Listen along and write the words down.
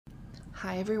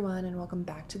Hi everyone and welcome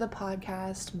back to the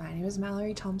podcast. My name is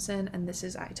Mallory Thompson and this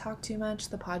is I Talk Too Much,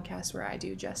 the podcast where I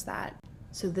do just that.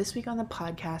 So this week on the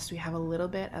podcast we have a little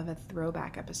bit of a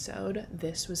throwback episode.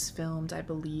 This was filmed, I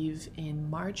believe,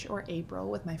 in March or April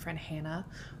with my friend Hannah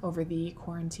over the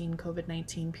quarantine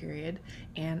COVID-19 period,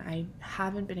 and I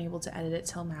haven't been able to edit it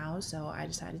till now, so I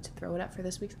decided to throw it up for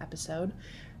this week's episode.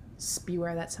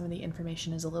 Beware that some of the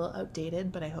information is a little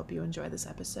outdated, but I hope you enjoy this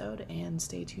episode and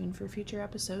stay tuned for future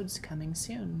episodes coming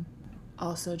soon.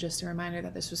 Also, just a reminder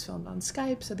that this was filmed on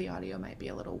Skype, so the audio might be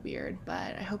a little weird,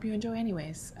 but I hope you enjoy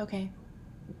anyways. Okay,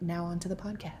 now on to the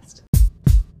podcast.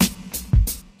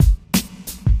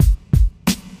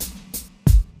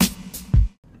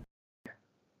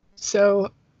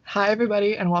 So, hi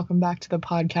everybody and welcome back to the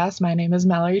podcast. My name is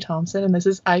Mallory Thompson and this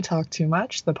is I Talk Too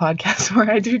Much, the podcast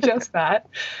where I do just that.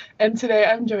 And today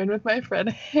I'm joined with my friend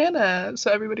Hannah.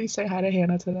 So everybody say hi to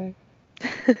Hannah today.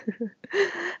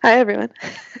 Hi everyone.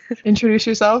 Introduce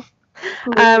yourself.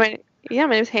 My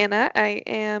name is Hannah. I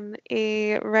am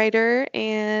a writer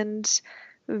and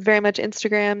very much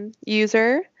Instagram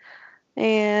user,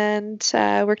 and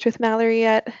worked with Mallory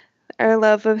at our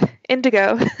love of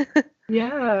Indigo.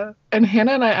 Yeah. And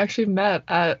Hannah and I actually met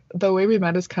the way we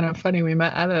met is kind of funny. We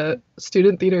met at a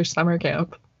student theater summer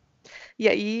camp.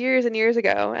 Yeah, years and years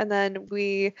ago. And then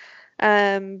we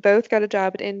both got a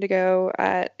job at Indigo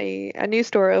at a new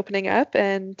store opening up.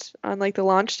 And on like the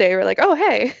launch day, we're like, oh,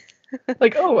 hey.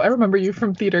 Like, oh, I remember you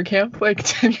from theater camp like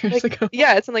 10 years ago.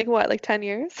 Yeah, it's in like 10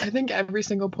 years? I think every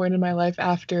single point in my life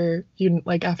after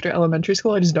elementary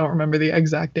school, I just don't remember the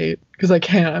exact date because I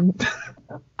can't.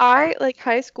 I like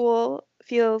high school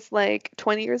feels like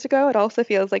 20 years ago. It also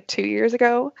feels like 2 years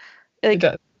ago. It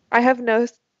does. I have no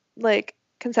like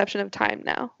conception of time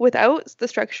now. Without the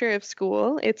structure of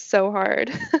school, it's so hard.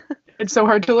 It's so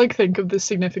hard to like think of the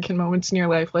significant moments in your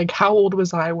life. Like, how old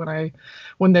was I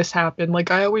when this happened? Like,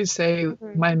 I always say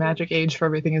my magic age for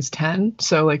everything is 10.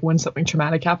 So like when something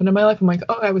traumatic happened in my life, I'm like,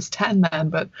 oh, I was 10 then,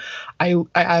 but I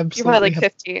absolutely You're probably like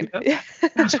 15.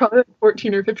 I was probably like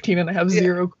 14 or 15 and I have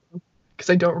zero clue because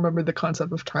I don't remember the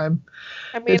concept of time.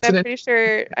 I mean, I'm pretty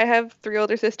sure I have 3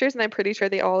 older sisters and I'm pretty sure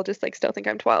they all just like still think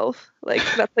I'm 12. Like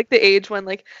that's like the age when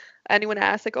like anyone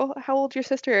asks like, oh, how old's your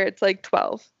sister? It's like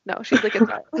 12. No, she's like a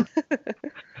child.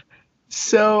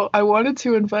 So I wanted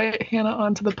to invite Hannah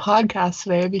onto the podcast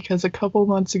today because a couple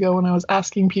months ago when I was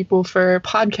asking people for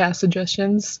podcast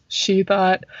suggestions, she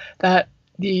thought that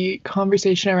the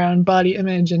conversation around body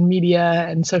image and media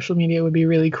and social media would be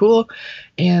really cool.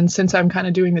 And since I'm kind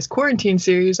of doing this quarantine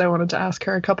series, I wanted to ask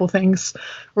her a couple things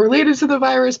related to the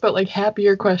virus, but like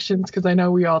happier questions because I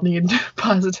know we all need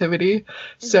positivity.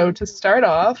 Mm-hmm. So to start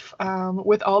off,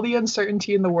 with all the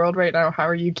uncertainty in the world right now, how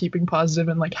are you keeping positive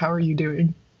and like how are you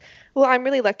doing? Well, I'm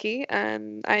really lucky.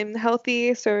 I'm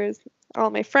healthy, so is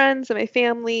all my friends and my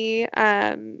family.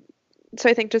 So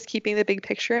I think just keeping the big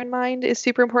picture in mind is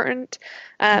super important.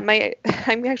 I'm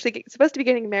actually supposed to be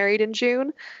getting married in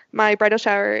June. My bridal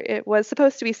shower, it was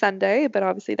supposed to be Sunday, but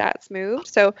obviously that's moved.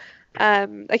 So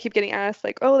I keep getting asked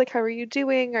like, oh, like how are you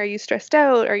doing? Are you stressed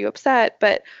out? Are you upset?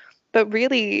 But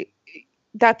really,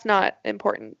 that's not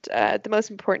important. The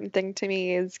most important thing to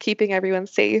me is keeping everyone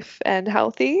safe and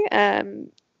healthy.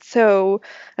 So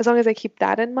as long as I keep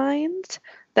that in mind,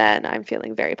 then I'm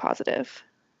feeling very positive.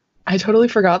 I totally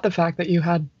forgot the fact that you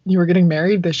were getting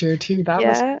married this year too.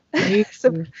 That was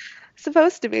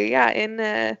supposed to be,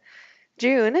 in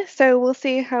June. So we'll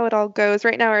see how it all goes.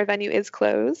 Right now our venue is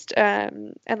closed.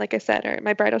 And like I said,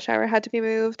 my bridal shower had to be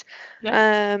moved.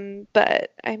 Yeah.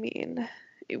 But I mean,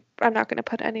 I'm not going to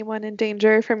put anyone in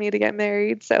danger for me to get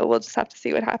married. So we'll just have to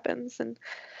see what happens and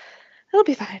it'll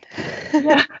be fine.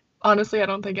 Yeah. Honestly, I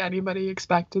don't think anybody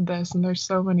expected this, and there's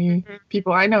so many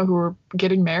people I know who are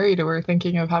getting married or are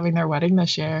thinking of having their wedding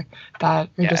this year that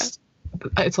are just,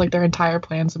 it's like their entire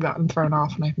plans have gotten thrown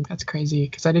off, and I think that's crazy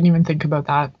because I didn't even think about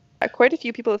that. Quite a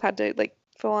few people have had to like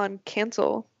full on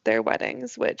cancel their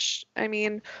weddings, which I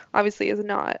mean, obviously is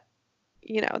not,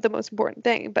 the most important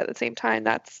thing, but at the same time,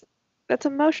 that's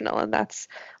emotional and that's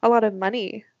a lot of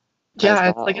money. Yeah,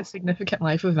 it's like a significant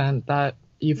life event that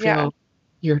you feel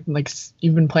you're like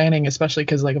you've been planning, especially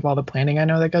because like of all the planning I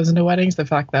know that goes into weddings, the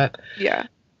fact that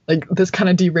like this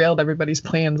kind of derailed everybody's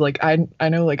plans. Like I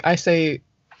know like I say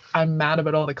I'm mad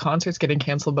about all the concerts getting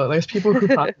canceled, but there's people who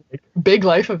thought like, big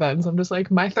life events. I'm just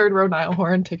like my third row Niall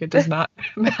Horan ticket does not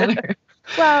matter.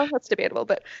 Well, that's debatable,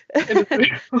 but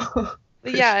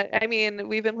yeah, I mean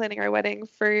we've been planning our wedding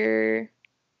for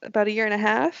about a year and a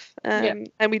half, and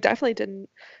we definitely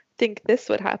didn't think this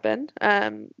would happen.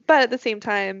 But at the same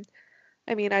time,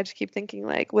 I mean, I just keep thinking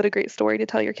like, what a great story to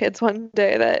tell your kids one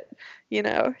day that,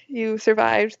 you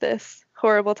survived this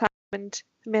horrible time and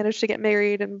managed to get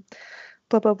married and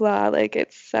blah blah blah. Like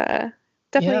it's Yeah,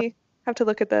 definitely have to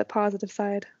look at the positive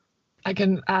side. I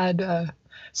can add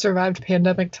survived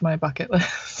pandemic to my bucket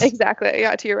list. Exactly.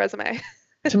 Yeah, to your resume.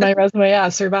 To my resume, yeah,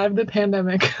 survived the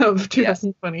pandemic of Yeah.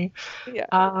 2020.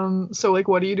 Yeah. So like,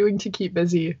 what are you doing to keep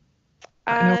busy?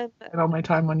 I know I Um, spend all my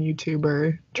time on YouTube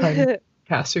or trying to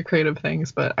cast your creative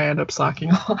things, but I end up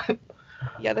slacking a lot.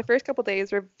 yeah, the first couple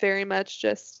days were very much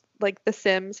just like The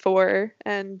Sims 4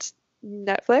 and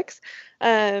Netflix.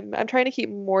 I'm trying to keep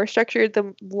more structured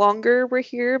the longer we're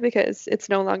here because it's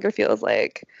no longer feels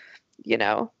like,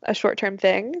 a short-term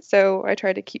thing. So I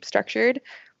try to keep structured.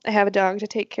 I have a dog to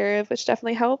take care of, which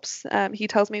definitely helps. He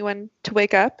tells me when to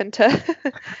wake up and to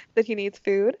that he needs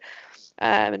food,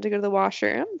 and to go to the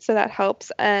washroom. So that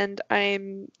helps. And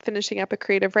I'm finishing up a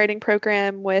creative writing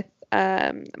program with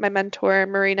my mentor,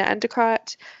 Marina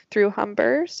Endicott, through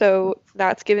Humber. So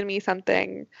that's given me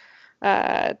something,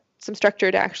 some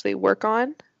structure to actually work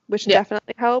on, which Yeah.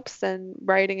 definitely helps. And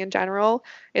writing in general,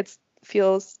 it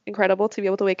feels incredible to be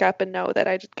able to wake up and know that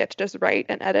I just get to just write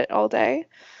and edit all day.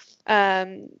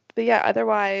 But yeah,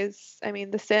 otherwise, I mean,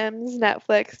 The Sims,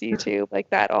 Netflix, YouTube, like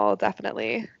that all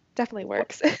definitely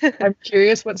works. I'm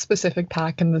curious what specific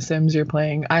pack in The Sims you're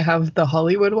playing. I have the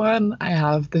Hollywood one, I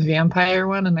have the vampire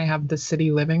one, and I have the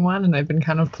city living one, and I've been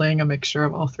kind of playing a mixture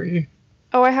of all three.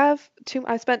 Oh,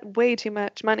 I spent way too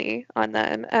much money on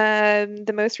them.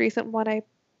 The most recent one I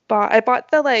bought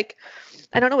the like,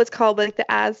 I don't know what's called, but like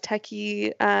the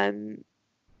Aztec-y,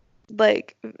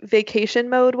 like vacation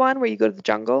mode one where you go to the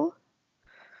jungle.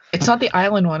 It's not the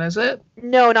island one, is it?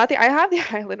 No, not the, I have the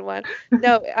island one.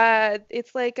 No,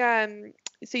 it's like,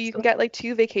 so you can get like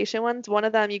two vacation ones. One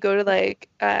of them you go to like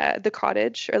the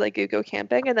cottage or like you go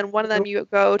camping, and then one of them you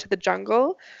go to the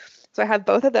jungle. So I have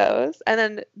both of those. And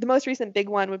then the most recent big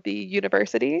one would be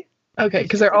University. Okay,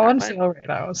 because they're all on sale right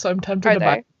now, so I'm tempted Are to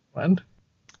buy they? one.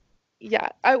 Yeah.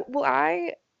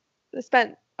 I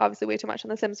spent obviously way too much on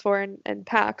The Sims 4 and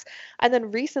packs. And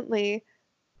then recently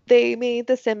they made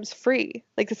The Sims free,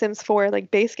 like The Sims 4 like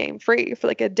base game free for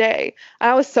like a day.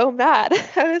 I was so mad.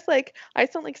 I was like, I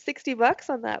spent like $60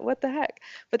 on that. What the heck?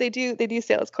 But they do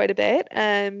sales quite a bit.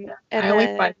 And I only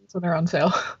then buy these when they're on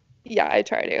sale. yeah, I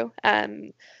try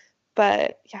to.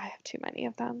 But yeah, I have too many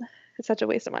of them. It's such a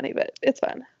waste of money, but it's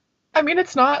fun. I mean,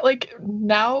 it's not like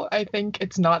now I think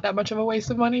it's not that much of a waste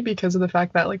of money because of the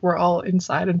fact that like we're all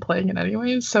inside and playing it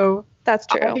anyways. So That's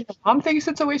I true. think my mom thinks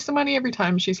it's a waste of money every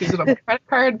time she sees it on my credit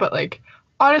card, but like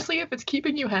honestly, if it's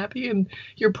keeping you happy and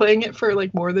you're playing it for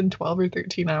like more than 12 or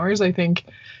 13 hours, I think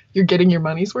you're getting your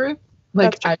money's worth.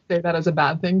 Like I say that as a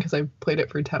bad thing because I've played it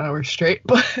for 10 hours straight,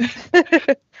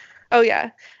 but Oh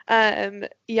yeah.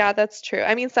 Yeah, that's true.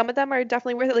 I mean, some of them are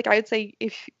definitely worth it. Like I'd say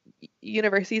if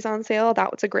University's on sale,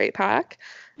 that was a great pack.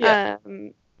 yeah.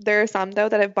 There are some though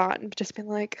that I've bought and just been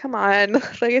like, come on,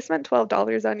 like I spent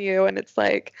 $12 on you, and it's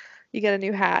like you get a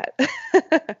new hat.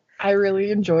 I really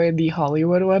enjoyed the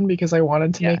Hollywood one because I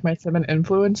wanted to Yeah. make my sim an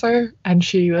influencer and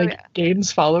she like yeah.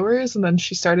 gains followers and then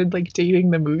she started like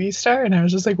dating the movie star and I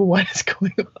was just like, what is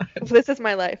going on? This is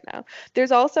my life now.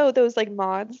 There's also those like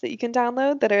mods that you can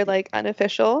download that are like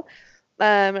unofficial.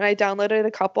 And I downloaded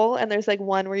a couple, and there's like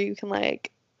one where you can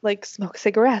like smoke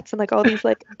cigarettes and like all these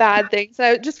like bad things.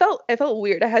 And I felt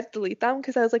weird. I had to delete them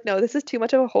because I was like, no, this is too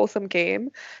much of a wholesome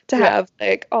game to Yeah. have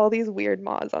like all these weird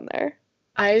mods on there.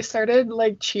 I started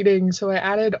like cheating, so I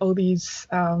added all these.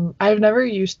 I've never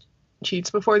used cheats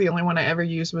before. The only one I ever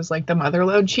used was like the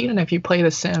motherload cheat. And if you play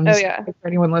The Sims, Oh yeah. for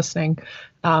anyone listening,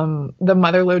 the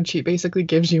motherload cheat basically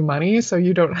gives you money, so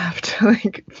you don't have to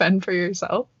like fend for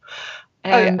yourself.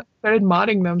 And I started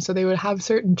modding them so they would have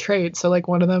certain traits. So like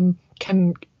one of them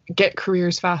can get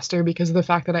careers faster because of the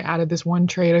fact that I added this one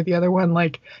trait, or the other one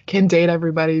like can date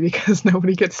everybody because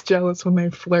nobody gets jealous when they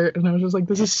flirt. And I was just like,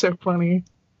 this is so funny.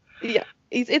 Yeah.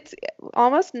 It's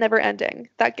almost never ending,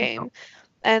 that game.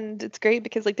 And it's great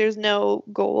because like there's no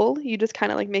goal. You just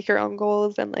kind of like make your own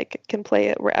goals and like can play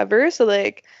it wherever. So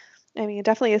like, I mean,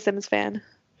 definitely a Sims fan.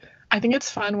 I think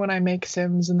it's fun when I make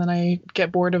Sims and then I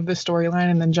get bored of the storyline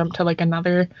and then jump to like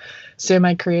another Sim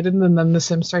I created, and then the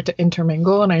Sims start to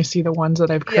intermingle and I see the ones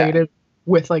that I've created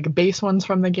with like base ones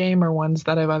from the game or ones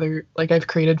that I've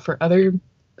created for other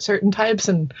certain types.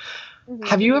 And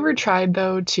have you ever tried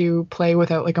though to play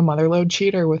without like a motherload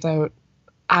cheat or without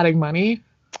adding money?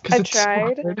 I've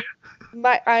tried.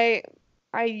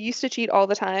 I used to cheat all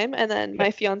the time, and then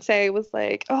my fiance was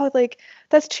like, "Oh, like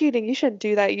that's cheating. You shouldn't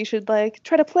do that. You should like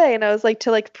try to play." And I was like,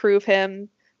 to like prove him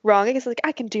wrong, I guess like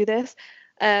I can do this.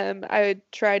 I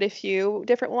tried a few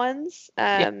different ones,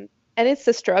 and it's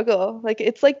a struggle. Like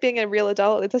it's like being a real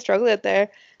adult. It's a struggle out there.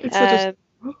 It's such a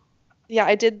Yeah,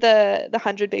 I did the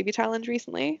 100 baby challenge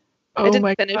recently. I Oh didn't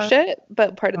my finish God. it,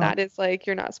 but part of Oh. that is like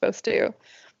you're not supposed to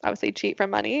obviously cheat for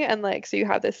money, and like so you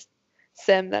have this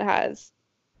sim that has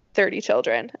 30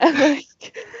 children and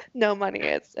like no money.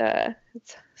 It's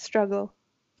struggle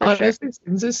for sure. Honestly,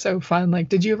 Sims is so fun. Like,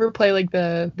 did you ever play like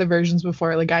the versions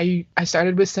before? Like, I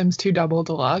started with Sims 2 Double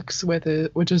Deluxe with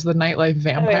it, which is the nightlife Oh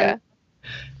vampire, yeah.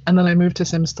 and then I moved to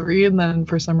Sims 3, and then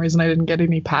for some reason I didn't get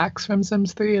any packs from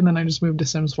Sims 3, and then I just moved to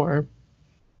Sims 4.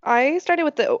 I started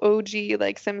with the OG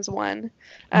like Sims 1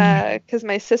 Mm. because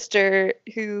my sister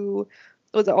who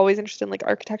was always interested in like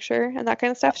architecture and that kind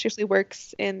of stuff, she usually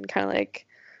works in kind of like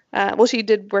well, she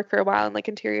did work for a while in like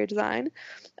interior design.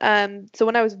 So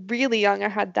when I was really young, I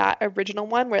had that original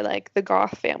one where like the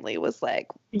Goth family was like,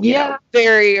 Yeah.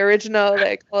 very original,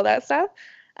 like all that stuff.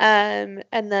 And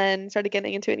then started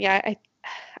getting into it. And yeah,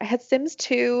 I had Sims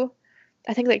 2,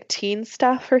 I think like teen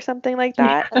stuff or something like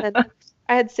that. And then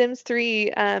I had Sims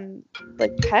 3,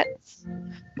 like pets,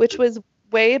 which was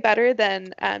way better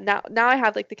than now I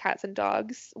have like the cats and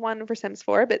dogs one for Sims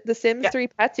 4, but the Sims Yeah. 3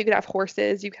 pets, you could have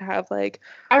horses, you could have like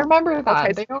I remember all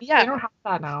that. types. They Yeah, don't have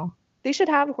that now. they should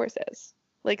have horses.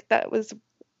 Like that was I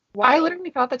wild.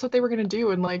 literally thought that's what they were gonna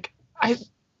do, and like I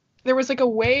there was like a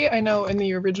way I know in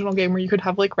the original game where you could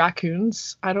have like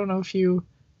raccoons. I don't know if you You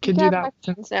can can do have that.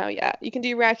 raccoons now, yeah. You can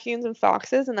do raccoons and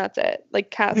foxes, and that's it.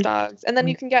 Like cats, dogs, and then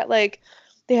you can get like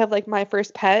they have like My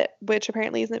First Pet, which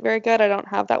apparently isn't very good. I don't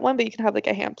have that one, but you can have like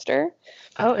a hamster.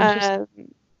 Oh, interesting. Um,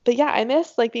 but yeah, I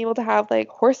miss like being able to have like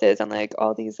horses and like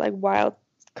all these like wild,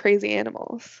 crazy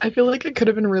animals. I feel like it could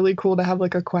have been really cool to have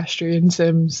like equestrian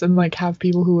Sims and like have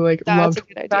people who like That's loved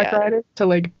a good back idea. riding to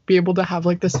like be able to have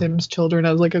like the Sims children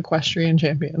as like equestrian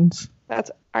champions.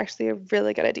 That's actually a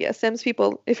really good idea. Sims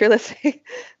people, if you're listening,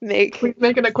 make Please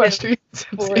make an Sims equestrian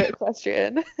Sims for game.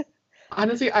 equestrian.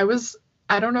 Honestly,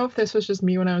 I don't know if this was just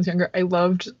me when I was younger. I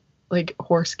loved like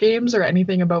horse games or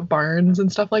anything about barns and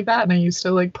stuff like that. And I used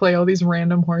to like play all these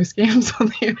random horse games on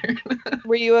the internet.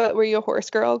 Were you a horse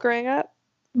girl growing up?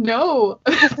 No.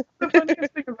 The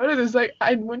funniest thing about it is like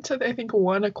I went to I think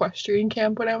one equestrian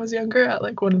camp when I was younger at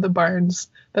like one of the barns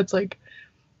that's like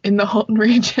in the Halton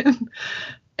region.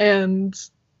 And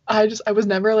I was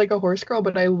never like a horse girl,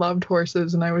 but I loved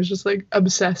horses and I was just like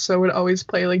obsessed. So I would always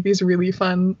play like these really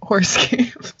fun horse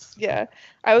games. Yeah.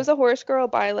 I was a horse girl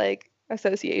by like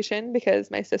association because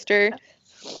my sister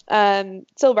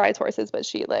still rides horses, but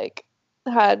she like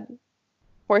had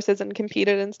horses and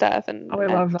competed and stuff and Oh, I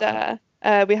love that.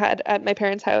 we had at my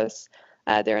parents' house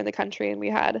they're in the country and we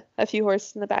had a few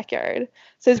horses in the backyard.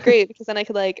 So it was great because then I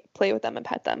could like play with them and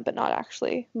pet them, but not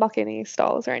actually muck any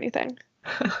stalls or anything.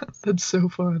 That's so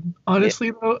fun. Honestly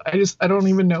though, I don't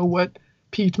even know what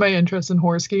piqued my interest in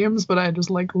horse games, but I just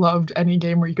like loved any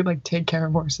game where you could like take care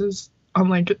of horses on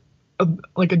like a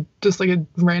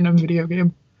random video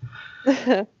game.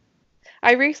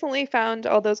 I recently found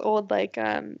all those old like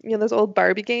those old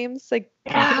Barbie games like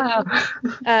Yeah.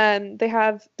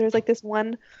 there's like this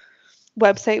one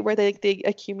website where they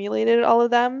accumulated all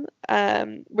of them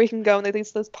where you can go and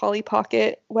there's those Polly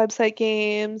Pocket website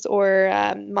games or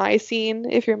My Scene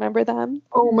if you remember them.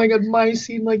 Oh my god, my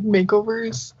scene like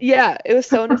makeovers. Yeah, it was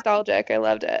so nostalgic. I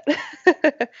loved it. That's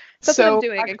what I'm So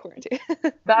doing in quarantine.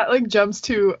 that like jumps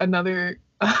to another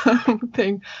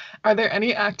thing. Are there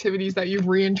any activities that you've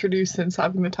reintroduced since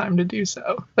having the time to do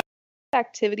so?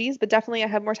 Activities, but definitely I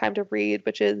have more time to read,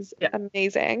 which is Yeah.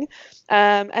 amazing.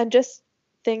 And just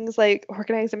things like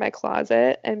organizing my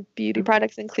closet and beauty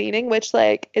products and cleaning, which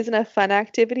like isn't a fun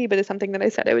activity, but is something that I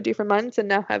said I would do for months and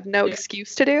now have no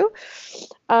excuse to do.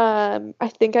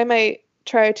 I think I might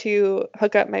try to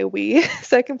hook up my Wii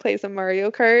so I can play some Mario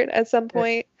Kart at some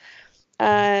point.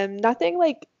 Nothing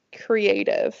like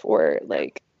creative or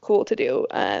like cool to do.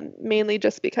 Mainly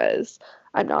just because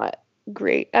I'm not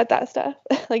great at that stuff.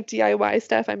 Like DIY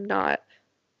stuff, I'm not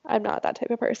that type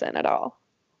of person at all.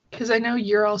 Because I know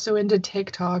you're also into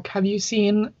TikTok. Have you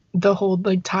seen the whole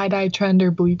like tie-dye trend or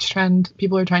bleach trend?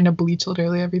 People are trying to bleach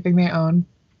literally everything they own.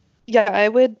 Yeah, I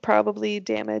would probably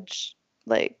damage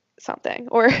like something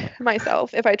or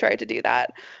myself if I tried to do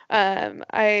that.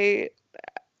 I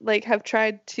like have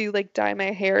tried to like dye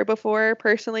my hair before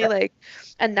personally, like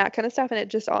and that kind of stuff, and it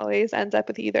just always ends up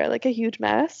with either like a huge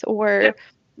mess or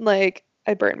like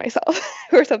I burn myself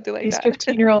or something like These that.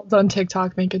 15-year-olds on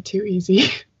TikTok make it too easy.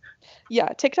 Yeah,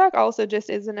 TikTok also just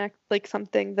isn't like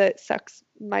something that sucks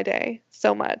my day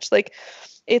so much. Like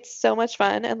it's so much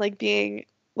fun and like being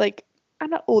like I'm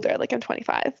not older, like I'm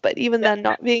 25, but even then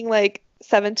not being like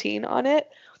 17 on it,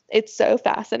 it's so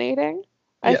fascinating.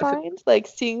 I find like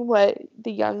seeing what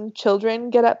the young children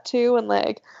get up to and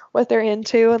like what they're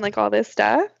into and like all this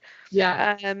stuff.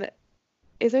 Yeah.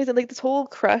 is amazing. Like this whole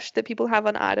crush that people have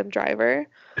on Adam Driver,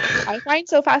 I find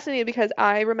so fascinating because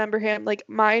I remember him, like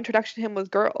my introduction to him was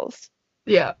Girls,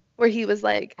 Yeah. where he was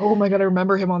like, Oh my God, I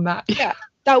remember him on that. yeah,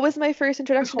 that was my first It was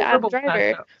introduction to Adam horrible in that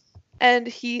Driver. show. And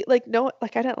he like no,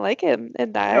 like I didn't like him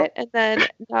in that. Nope. And then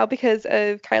now because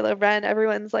of Kylo Ren,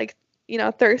 everyone's like,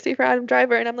 thirsty for Adam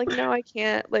Driver, and I'm like, no, I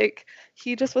can't. Like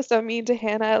he just was so mean to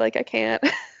Hannah. Like I can't.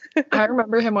 I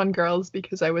remember him on Girls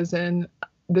because I was in,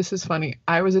 this is funny,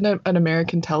 I was in an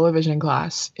American television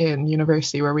class in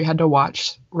university where we had to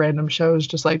watch random shows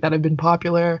just like that had been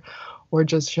popular or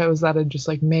just shows that had just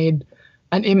like made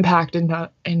an impact in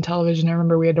television. I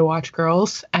remember we had to watch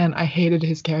Girls and I hated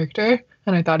his character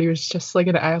and I thought he was just like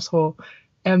an asshole.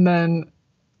 And then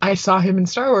I saw him in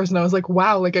Star Wars and I was like,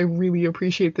 wow, like I really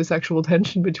appreciate the sexual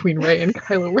tension between Rey and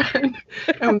Kylo Ren.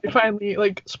 And when they finally,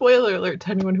 like, spoiler alert to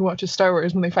anyone who watches Star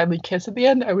Wars, when they finally kiss at the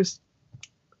end, I was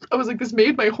like, this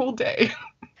made my whole day.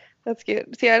 That's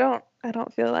cute. See, I don't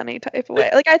feel any type of way.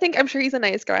 Like I'm sure he's a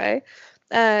nice guy.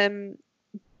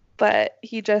 But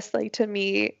he just like to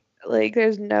me, like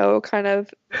there's no kind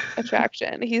of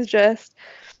attraction. He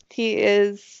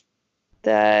is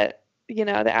the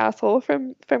the asshole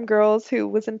from Girls who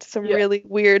was into some really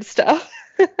weird stuff.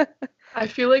 I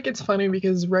feel like it's funny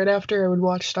because right after I would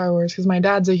watch Star Wars, because my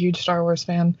dad's a huge Star Wars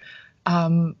fan,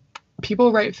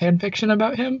 people write fan fiction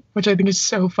about him, which I think is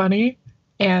so funny.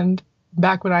 And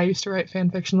back when I used to write fan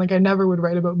fiction, like I never would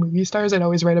write about movie stars. I'd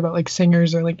always write about like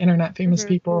singers or like internet famous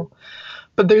people.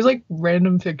 But there's like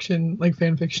random fiction, like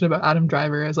fan fiction about Adam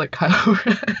Driver as like Kylo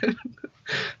Ren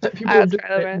that people have just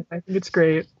written. I think it's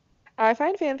great. I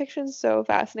find fan fiction so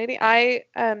fascinating. I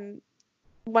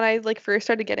when I like first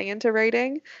started getting into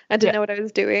writing, I didn't know what I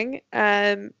was doing.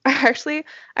 Actually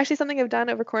something I've done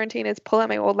over quarantine is pull out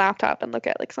my old laptop and look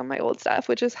at like some of my old stuff,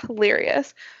 which is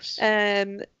hilarious.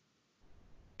 And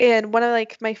one of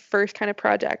like my first kind of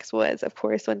projects was, of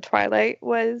course, when Twilight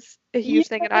was a huge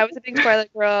thing, and I was a big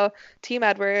Twilight girl, Team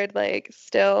Edward, like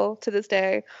still to this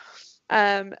day.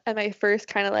 And my first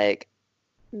kind of like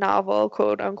novel,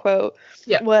 quote unquote,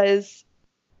 was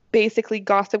basically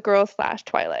Gossip Girl /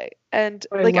 Twilight. And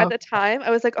like at the time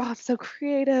I was like, oh, I'm so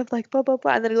creative, like blah blah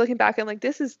blah. And then looking back, I'm like,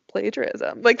 this is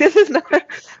plagiarism. Like this is not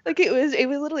like it was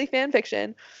literally fan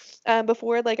fiction.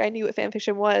 Before like I knew what fan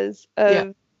fiction was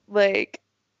of like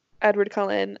Edward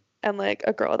Cullen and like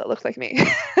a girl that looked like me.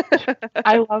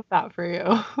 I love that for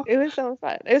you. It was so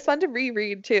fun. It was fun to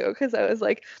reread too, because I was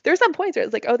like, there were some points where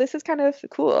it's like, oh, this is kind of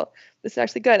cool. This is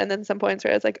actually good. And then some points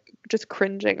where I was like just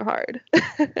cringing hard.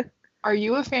 Are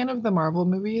you a fan of the Marvel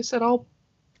movies at all?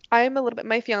 I'm a little bit.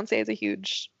 My fiance is a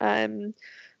huge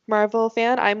Marvel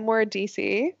fan. I'm more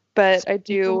DC, but I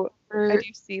do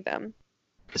see them.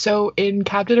 So in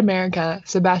Captain America,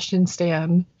 Sebastian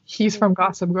Stan, he's from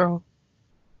Gossip Girl.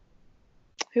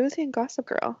 Who is he in Gossip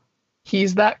Girl?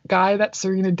 He's that guy that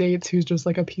Serena dates who's just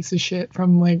like a piece of shit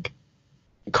from like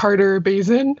Carter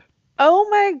Bazin. Oh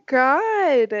my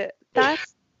god.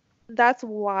 That's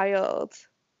wild.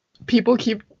 People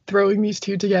keep throwing these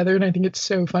two together and I think it's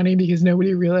so funny because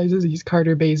nobody realizes he's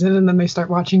Carter Bazin and then they start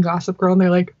watching Gossip Girl and they're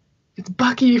like, it's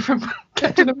Bucky from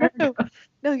Captain America.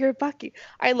 No, you're Bucky.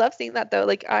 I love seeing that though.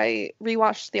 Like I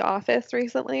rewatched The Office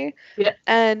recently. Yeah.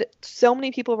 And so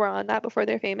many people were on that before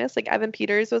they're famous. Like Evan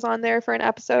Peters was on there for an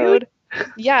episode.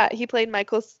 Really? Yeah, he played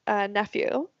Michael's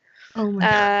nephew. Oh my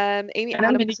god. Amy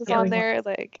Adams was on there.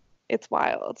 Like it's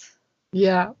wild.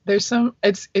 Yeah,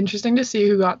 it's interesting to see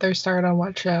who got their start on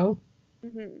what show.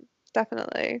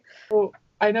 Definitely. Well,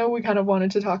 I know we kind of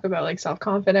wanted to talk about like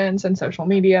self-confidence and social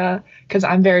media because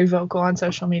I'm very vocal on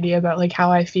social media about like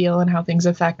how I feel and how things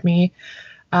affect me.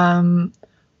 When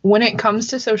it comes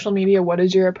to social media, what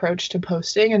is your approach to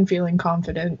posting and feeling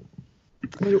confident?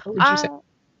 What would you say?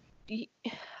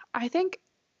 I think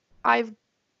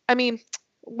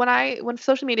when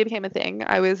social media became a thing,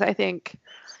 I was, I think,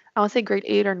 I want to say grade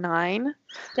 8 or 9.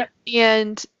 Yep.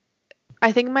 And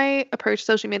I think my approach to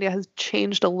social media has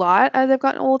changed a lot as I've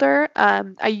gotten older.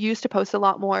 I used to post a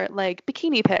lot more like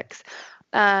bikini pics,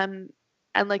 and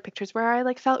like pictures where I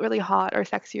like felt really hot or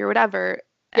sexy or whatever.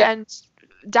 Yeah. And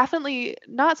definitely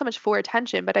not so much for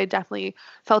attention, but I definitely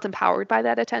felt empowered by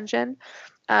that attention.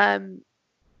 I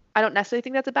don't necessarily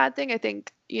think that's a bad thing. I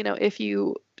think, if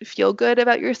you feel good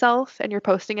about yourself and you're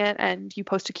posting it and you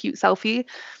post a cute selfie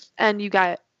and you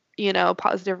get,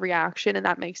 positive reaction and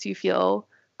that makes you feel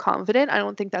confident, I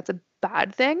don't think that's a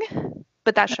bad thing,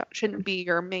 but that shouldn't be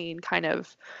your main kind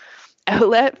of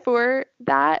outlet for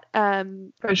that.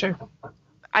 For sure.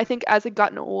 I think as I've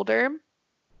gotten older,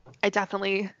 I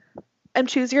definitely am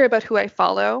choosier about who I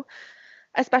follow,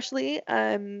 especially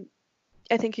I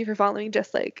thank you for following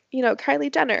just like,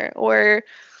 Kylie Jenner or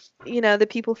the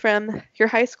people from your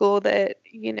high school that,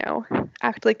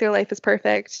 act like their life is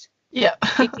perfect, Yeah.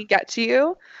 they can get to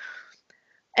you.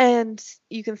 And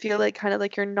you can feel like kind of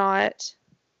like you're not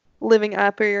living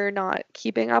up or you're not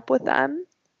keeping up with them.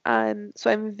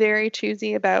 So I'm very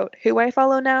choosy about who I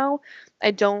follow now.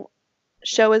 I don't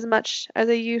show as much as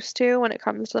I used to when it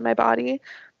comes to my body.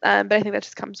 But I think that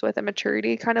just comes with a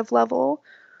maturity kind of level.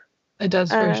 It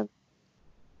does for sure.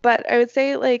 But I would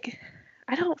say, like,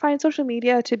 I don't find social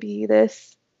media to be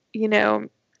this,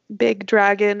 big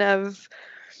dragon of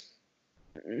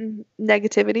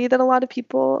negativity that a lot of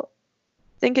people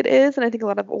think it is, and I think a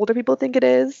lot of older people think it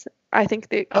is. I think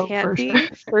it can be,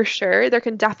 for sure. There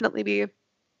can definitely be,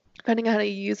 depending on how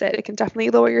you use it, it can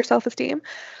definitely lower your self-esteem.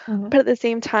 But at the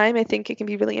same time, I think it can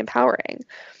be really empowering.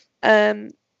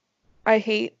 I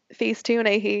hate Facetune.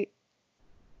 I hate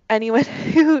anyone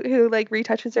who like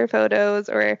retouches their photos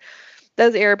or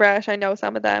does airbrush. I know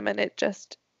some of them, and it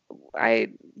just, I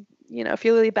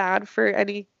feel really bad for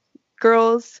any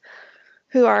girls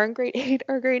who are in grade 8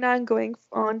 or grade 9 going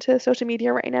on to social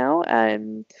media right now.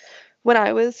 And when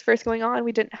I was first going on,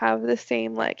 we didn't have the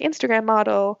same like Instagram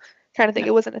model kind of thing.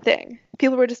 It wasn't a thing.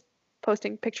 People were just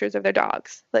posting pictures of their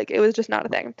dogs. Like, it was just not a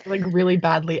thing. Like really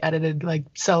badly edited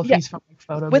like selfies from like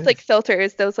photo with booths. like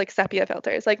filters, those like sepia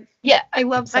filters. Like, yeah, I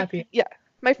love sepia.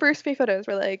 My first few photos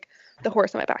were like the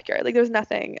horse in my backyard. Like, there was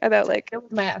nothing about like it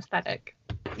was my aesthetic.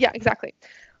 Yeah, exactly.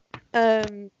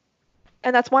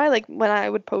 And that's why, like, when I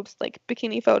would post like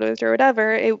bikini photos or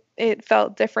whatever, it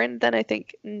felt different than I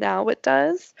think now it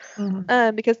does.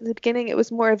 Because in the beginning it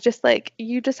was more of just like,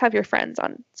 you just have your friends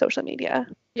on social media,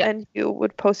 and you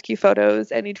would post cute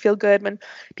photos and you'd feel good when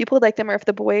people would like them, or if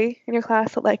the boy in your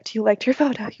class that liked your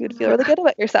photo, you would feel really good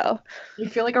about yourself. You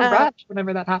feel like a rush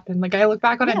whenever that happened. Like, I look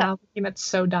back on it now thinking that's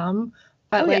so dumb,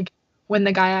 but when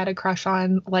the guy I had a crush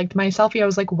on liked my selfie, I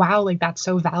was like, wow, like that's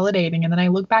so validating. And then I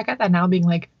look back at that now being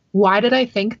like, why did I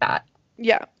think that?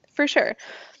 Yeah, for sure.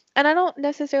 And I don't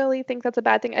necessarily think that's a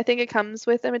bad thing. I think it comes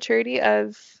with a maturity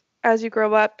of, as you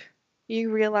grow up,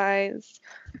 you realize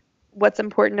what's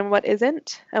important and what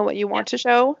isn't, and what you want to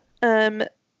show. I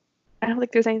don't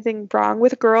think there's anything wrong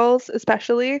with girls,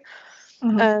 especially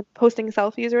posting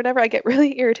selfies or whatever. I get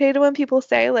really irritated when people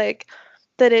say like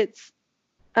that it's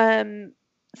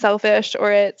selfish,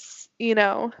 or it's,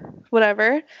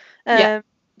 whatever.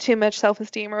 Too much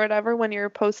self-esteem or whatever when you're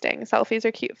posting selfies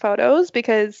or cute photos,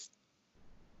 because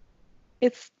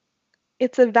it's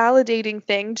a validating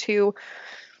thing to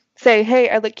say, hey,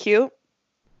 I look cute,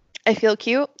 I feel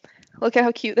cute, look at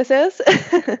how cute this is.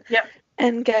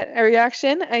 And get a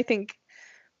reaction. I think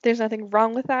there's nothing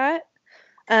wrong with that,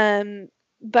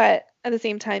 but at the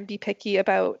same time, be picky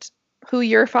about who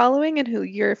you're following and who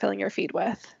you're filling your feed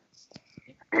with.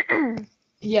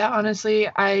 Yeah, honestly,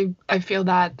 I feel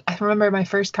that. I remember my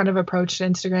first kind of approach to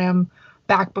Instagram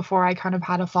back before I kind of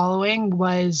had a following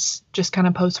was just kind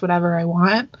of post whatever I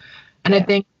want. And I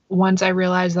think once I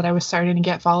realized that I was starting to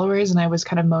get followers and I was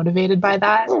kind of motivated by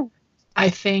that, I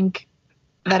think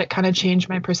that it kind of changed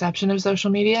my perception of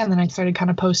social media. And then I started kind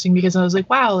of posting because I was like,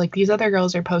 wow, like these other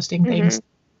girls are posting things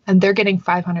and they're getting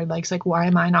 500 likes. Like, why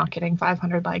am I not getting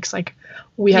 500 likes? Like,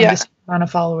 we have this amount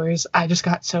of followers. I just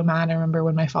got so mad. I remember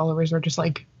when my followers were just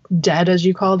like dead, as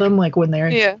you call them, like when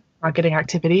they're not getting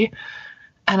activity.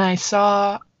 And I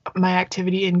saw my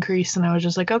activity increase and I was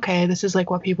just like, okay, this is like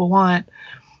what people want.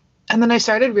 And then I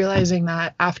started realizing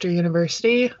that after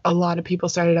university, a lot of people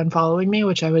started unfollowing me,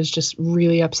 which I was just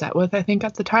really upset with, I think,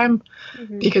 at the time,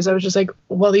 because I was just like,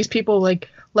 well, these people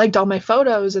liked all my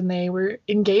photos and they were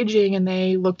engaging and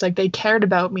they looked like they cared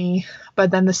about me.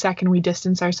 But then the second we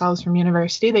distanced ourselves from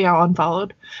university, they all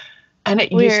unfollowed. And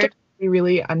it used to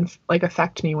really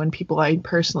affect me when people I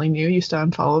personally knew used to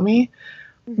unfollow me.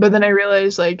 But then I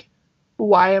realized, like,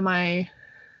 why am I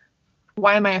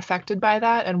affected by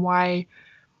that, and why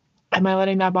am I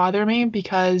letting that bother me?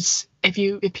 Because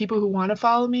if people who want to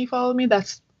follow me,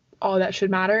 that's all that should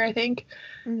matter, I think.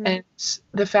 And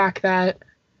the fact that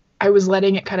I was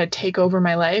letting it kind of take over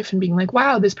my life and being like,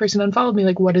 wow, this person unfollowed me.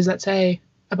 Like, what does that say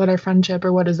about our friendship,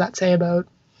 or what does that say about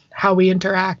how we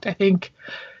interact? I think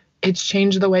it's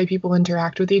changed the way people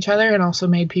interact with each other, and also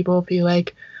made people feel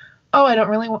like, oh, I don't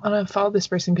really want to follow this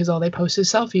person because all they post is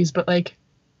selfies. But like,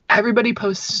 everybody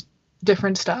posts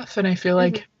different stuff, and I feel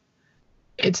like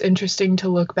it's interesting to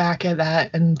look back at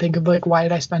that and think of like, why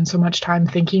did I spend so much time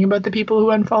thinking about the people who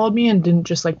unfollowed me and didn't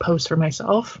just like post for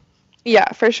myself?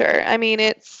 Yeah, for sure. I mean,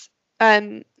 it's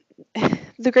the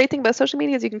great thing about social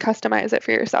media is you can customize it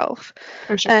for yourself.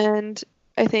 For sure. And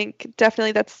I think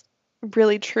definitely that's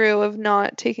really true of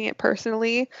not taking it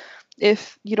personally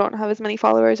if you don't have as many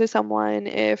followers as someone,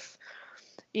 if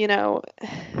you know,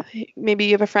 maybe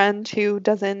you have a friend who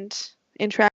doesn't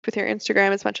interact with your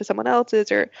Instagram as much as someone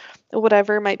else's, or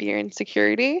whatever might be your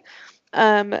insecurity.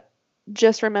 Um,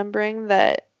 just remembering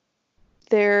that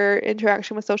their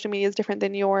interaction with social media is different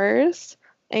than yours,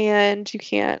 and you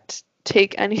can't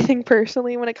take anything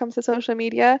personally when it comes to social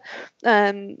media.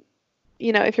 Um,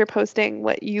 if you're posting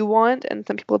what you want and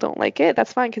some people don't like it,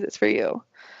 that's fine because it's for you.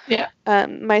 Yeah.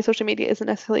 My social media isn't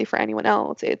necessarily for anyone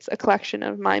else. It's a collection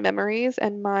of my memories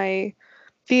and my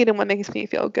feed and what makes me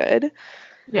feel good.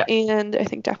 Yeah. And I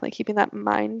think definitely keeping that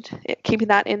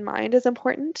in mind is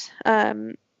important.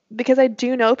 Because I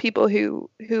do know people who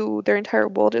their entire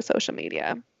world is social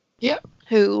media. Yeah.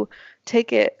 Who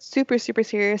take it super, super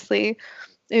seriously,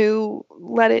 who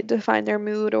let it define their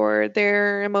mood or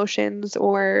their emotions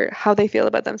or how they feel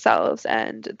about themselves.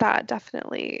 And that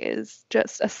definitely is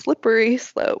just a slippery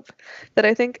slope that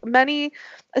I think many,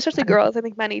 especially girls, I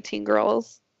think many teen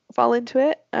girls fall into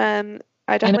it. I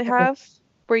definitely have,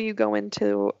 where you go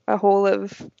into a hole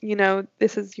of,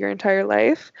 this is your entire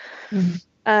life.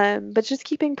 Mm-hmm. But just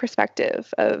keeping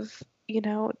perspective of,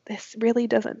 this really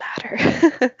doesn't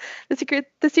matter.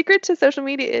 The secret to social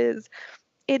media is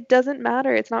it doesn't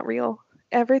matter. It's not real.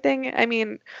 Everything, I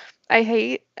mean, I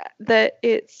hate that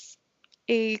it's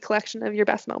a collection of your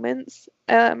best moments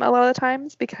a lot of the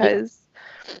times, because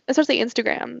especially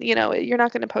Instagram, you're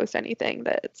not going to post anything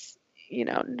that's,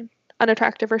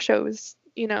 unattractive or shows,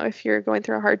 if you're going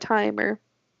through a hard time or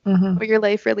what your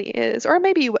life really is. Or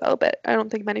maybe you will, but I don't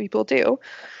think many people do.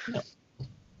 No.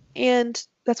 And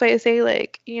that's why I say,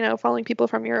 like, following people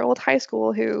from your old high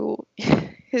school who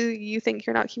you think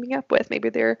you're not keeping up with. Maybe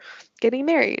they're getting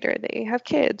married or they have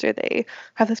kids or they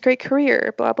have this great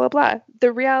career, blah, blah, blah.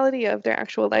 The reality of their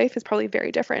actual life is probably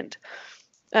very different.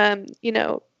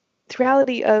 The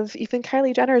reality of even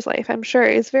Kylie Jenner's life, I'm sure,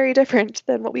 is very different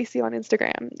than what we see on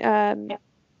Instagram. And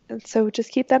so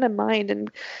just keep that in mind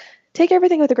and take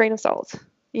everything with a grain of salt.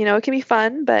 It can be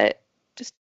fun, but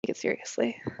just take it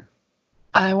seriously.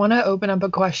 I want to open up a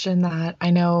question that I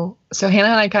know. So Hannah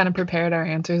and I kind of prepared our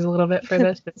answers a little bit for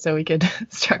this so we could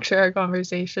structure our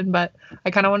conversation, but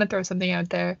I kind of want to throw something out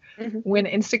there. Mm-hmm. When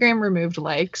Instagram removed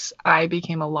likes, I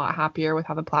became a lot happier with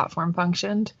how the platform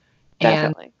functioned.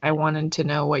 Definitely. And I wanted to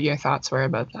know what your thoughts were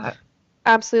about that.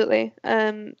 Absolutely.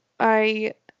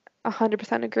 I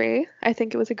 100% agree. I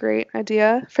think it was a great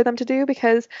idea for them to do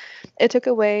because it took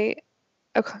away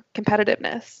a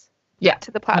competitiveness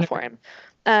to the platform.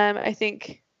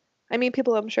 100%.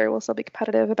 People I'm sure will still be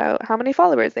competitive about how many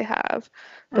followers they have,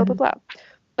 blah, blah, blah.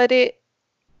 But it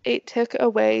took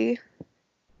away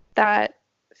that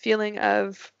feeling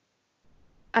of,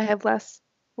 I have less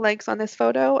likes on this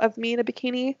photo of me in a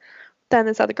bikini than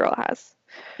this other girl has.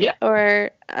 Yeah.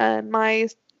 Or my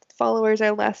followers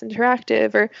are less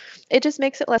interactive, or it just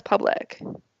makes it less public,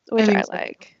 which I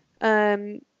like.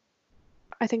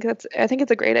 I think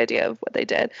it's a great idea of what they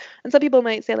did. And some people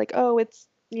might say, like, oh, it's,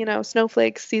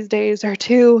 snowflakes these days are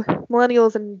too,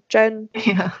 millennials and Gen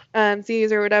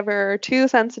Zs or whatever are too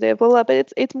sensitive, blah, blah.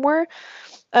 But it's more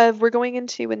of, we're going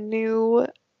into a new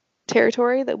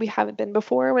territory that we haven't been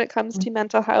before when it comes to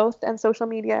mental health and social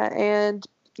media and,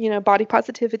 body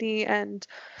positivity and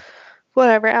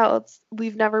whatever else.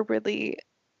 We've never really,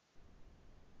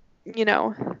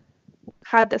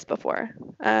 had this before,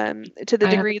 to the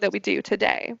degree that we do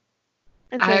today.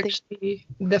 And so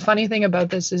the funny thing about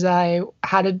this is I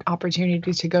had an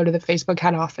opportunity to go to the Facebook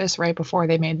head office right before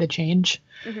they made the change.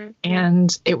 Mm-hmm.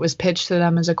 And it was pitched to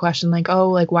them as a question like, oh,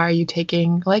 like, why are you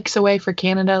taking likes away for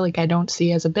Canada? Like, I don't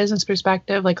see as a business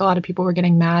perspective. Like, a lot of people were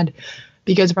getting mad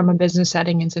because from a business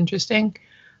setting, it's interesting.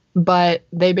 But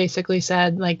they basically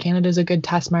said, like, Canada's a good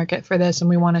test market for this. And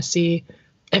we want to see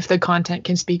if the content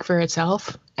can speak for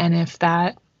itself. And if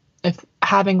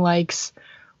having likes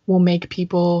will make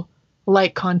people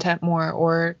like content more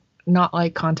or not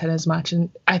like content as much. And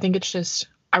I think it's just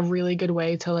a really good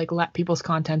way to, like, let people's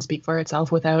content speak for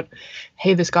itself without,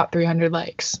 hey, this got 300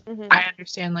 likes. Mm-hmm. I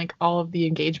understand, like, all of the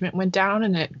engagement went down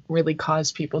and it really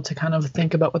caused people to kind of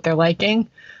think about what they're liking.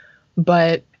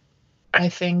 But I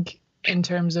think in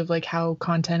terms of, like, how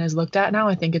content is looked at now,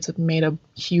 I think it's made a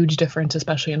huge difference,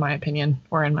 especially in my opinion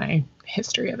or in my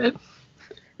history of it.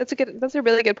 That's a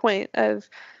really good point of,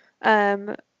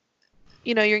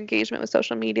 your engagement with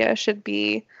social media should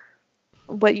be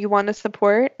what you want to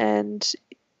support and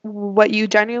what you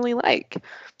genuinely like.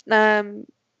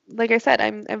 Like I said,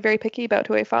 I'm very picky about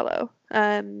who I follow.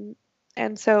 And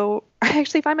so I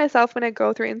actually find myself when I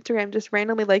go through Instagram just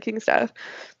randomly liking stuff.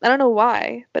 I don't know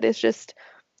why, but it's just,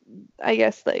 I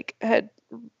guess, like a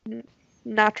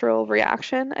natural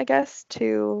reaction, I guess,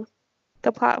 to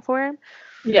the platform.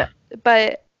 Yeah.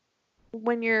 But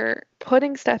when you're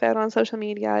putting stuff out on social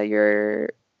media, you're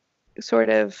sort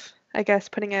of, I guess,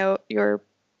 putting out your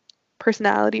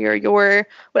personality or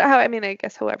I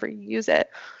guess however you use it,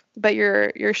 but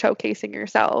you're showcasing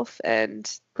yourself, and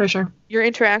For sure. your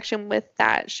interaction with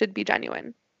that should be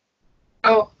genuine.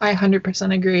 Oh, I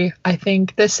 100% agree. I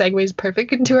think this segues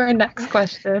perfect into our next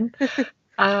question.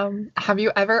 Have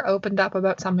you ever opened up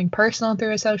about something personal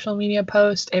through a social media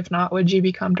post? If not, would you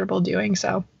be comfortable doing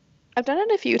so? I've done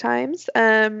it a few times.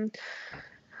 The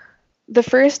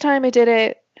first time I did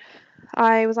it,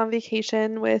 I was on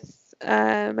vacation with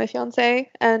my fiance,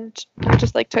 and we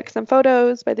just like took some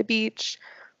photos by the beach,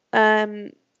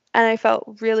 and I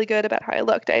felt really good about how I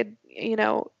looked.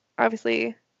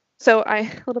 Obviously, so I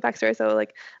a little backstory. So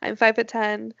like, I'm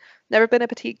 5'10", never been a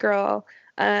petite girl.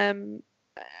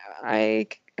 I,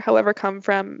 however, come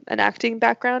from an acting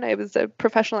background. I was a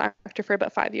professional actor for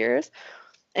about 5 years,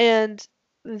 and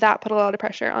that put a lot of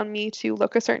pressure on me to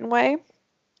look a certain way.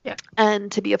 Yeah.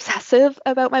 And to be obsessive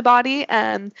about my body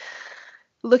and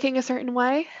looking a certain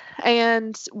way.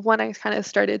 And when I kind of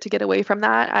started to get away from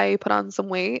that, I put on some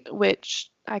weight, which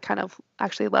I kind of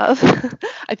actually love.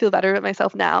 I feel better about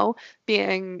myself now,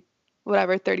 being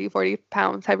whatever 30, 40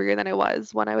 pounds heavier than I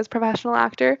was when I was a professional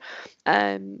actor.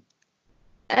 And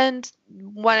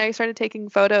when I started taking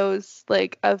photos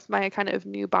like of my kind of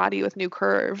new body with new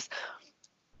curves,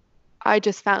 I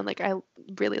just found like I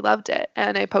really loved it.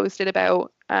 And I posted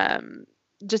about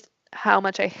just how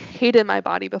much I hated my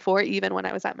body before, even when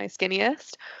I was at my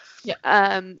skinniest. Yeah.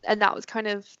 And that was kind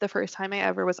of the first time I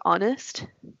ever was honest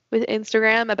with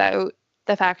Instagram about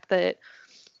the fact that,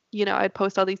 I'd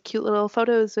post all these cute little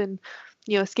photos and,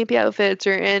 skimpy outfits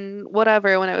or in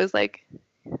whatever when I was like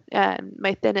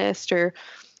my thinnest or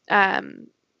by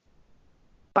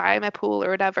my pool or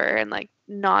whatever, and like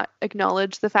not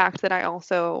acknowledge the fact that I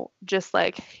also just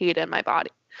like hated my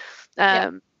body.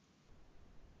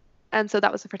 And so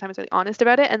that was the first time I was really honest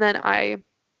about it. And then a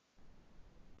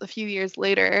few years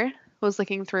later, was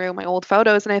looking through my old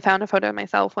photos, and I found a photo of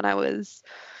myself when I was,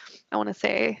 I want to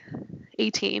say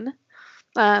 18,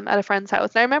 at a friend's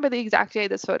house. And I remember the exact day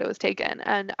this photo was taken,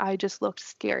 and I just looked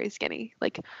scary skinny,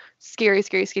 like scary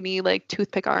skinny, like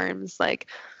toothpick arms, like.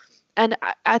 And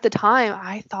at the time,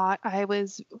 I thought I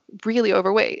was really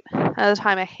overweight. At the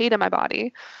time, I hated my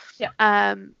body. Yeah.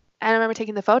 And I remember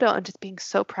taking the photo and just being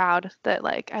so proud that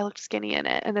like I looked skinny in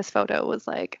it. And this photo was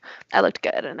like, I looked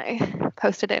good, and I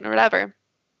posted it or whatever.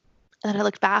 And then I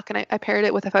looked back and I paired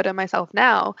it with a photo of myself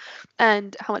now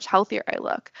and how much healthier I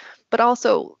look. But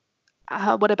also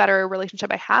what a better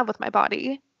relationship I have with my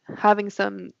body, having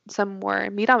some more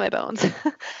meat on my bones.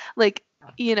 Like,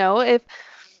 if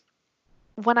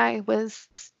when I was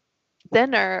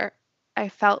thinner, I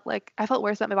felt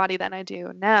worse about my body than I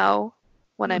do now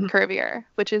when I'm curvier,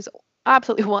 which is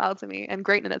absolutely wild to me and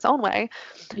great in its own way.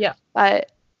 Yeah.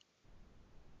 But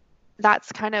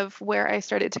that's kind of where I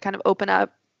started to kind of open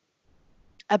up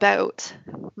about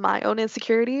my own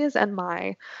insecurities and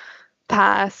my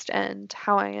past and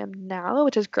how I am now,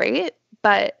 which is great.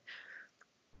 But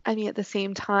I mean, at the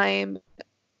same time,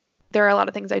 there are a lot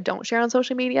of things I don't share on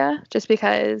social media just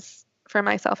because for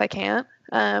myself, I can't.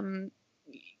 I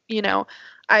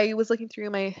was looking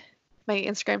through my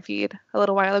Instagram feed a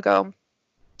little while ago,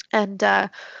 and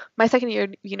my second year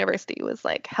of university was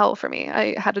like hell for me.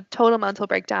 I had a total mental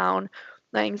breakdown.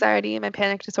 My anxiety and my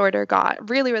panic disorder got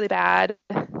really, really bad.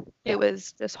 It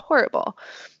was just horrible.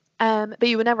 But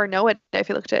you would never know it if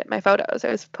you looked at my photos.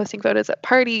 I was posting photos at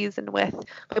parties and with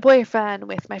my boyfriend,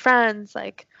 with my friends,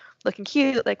 like looking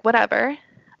cute, like whatever.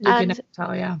 You can never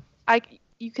tell, yeah.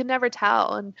 You can never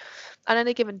tell. And on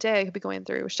any given day, I could be going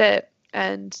through shit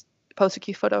and post a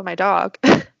cute photo of my dog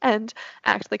and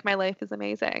act like my life is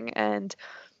amazing. And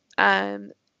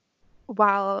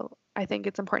while I think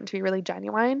it's important to be really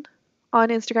genuine on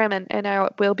Instagram, and I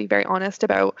will be very honest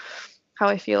about how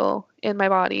I feel in my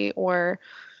body or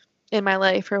in my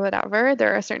life or whatever,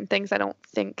 there are certain things I don't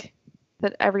think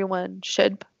that everyone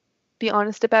should be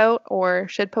honest about or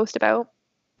should post about.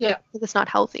 Yeah. It's not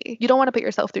healthy. You don't want to put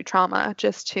yourself through trauma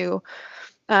just to,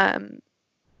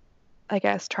 I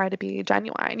guess, try to be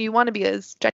genuine. You want to be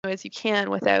as genuine as you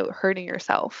can without hurting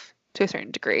yourself to a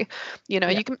certain degree.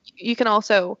 You can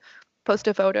also post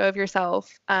a photo of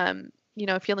yourself,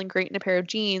 feeling great in a pair of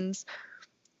jeans,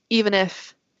 even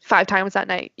if 5 times that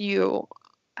night you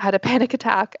had a panic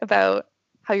attack about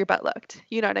how your butt looked.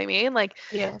 You know what I mean? Like,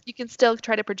 yeah. You can still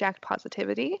try to project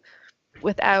positivity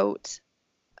without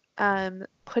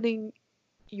putting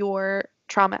your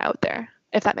trauma out there,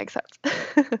 if that makes sense.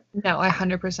 No, I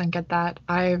 100% get that.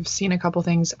 I've seen a couple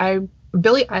things.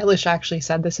 Billie Eilish actually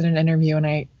said this in an interview, and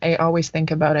I always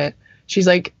think about it. she's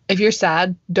like, if you're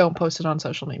sad, don't post it on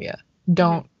social media.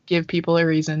 Don't give people a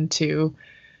reason to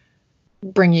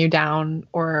bring you down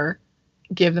or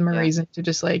give them a reason to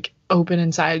just like open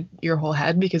inside your whole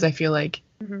head, because I feel like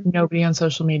nobody on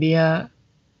social media,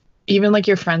 even like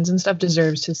your friends and stuff,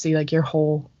 deserves to see like your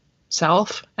whole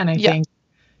self. And I think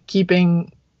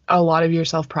keeping a lot of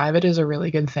yourself private is a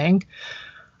really good thing.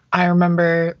 I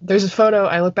remember there's a photo,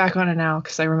 I look back on it now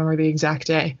because I remember the exact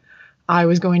day. I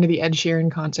was going to the Ed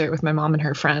Sheeran concert with my mom and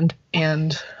her friend,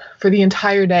 and for the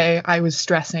entire day I was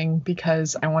stressing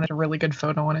because I wanted a really good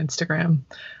photo on Instagram,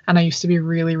 and I used to be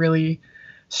really, really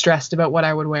stressed about what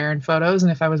I would wear in photos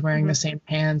and if I was wearing the same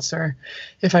pants or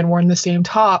if I'd worn the same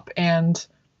top. And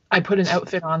I put an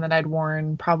outfit on that I'd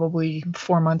worn probably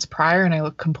 4 months prior and I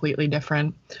looked completely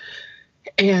different.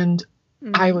 And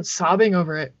I was sobbing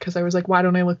over it because I was like, why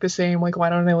don't I look the same? Like, why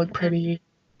don't I look pretty?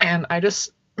 And I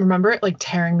just remember it like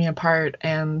tearing me apart.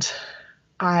 And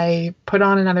I put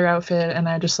on another outfit and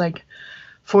I just like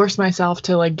forced myself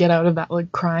to like get out of that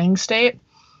like crying state.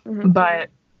 But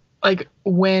like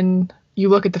when you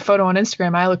look at the photo on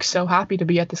Instagram, I look so happy to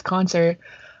be at this concert,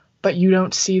 but you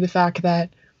don't see the fact that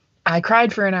I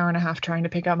cried for an hour and a half trying to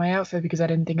pick out my outfit because I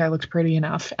didn't think I looked pretty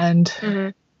enough.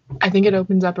 And I think it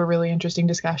opens up a really interesting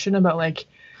discussion about like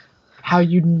how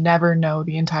you never know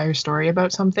the entire story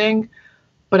about something,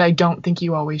 but I don't think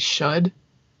you always should.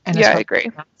 And I agree.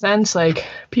 In that sense, like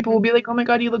people will be like, oh my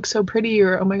God, you look so pretty,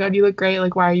 or oh my God, you look great.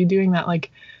 Like, why are you doing that?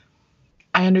 Like,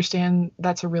 I understand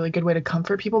that's a really good way to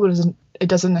comfort people, but it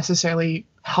doesn't necessarily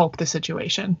help the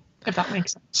situation, if that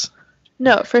makes sense.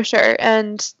 No, for sure.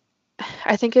 And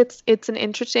I think it's an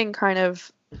interesting kind of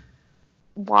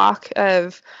walk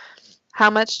of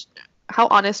how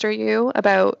honest are you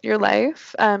about your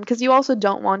life? Because you also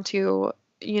don't want to,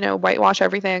 whitewash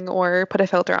everything or put a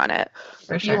filter on it.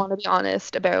 For sure. You want to be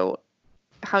honest about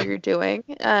how you're doing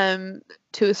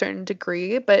to a certain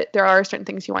degree, but there are certain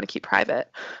things you want to keep private.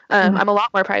 I'm a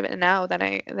lot more private now than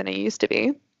I used to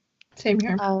be. Same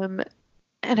here.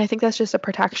 And I think that's just a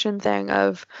protection thing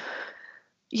of,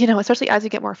 especially as you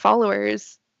get more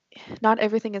followers, not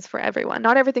everything is for everyone.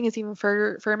 Not everything is even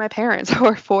for my parents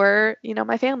or for,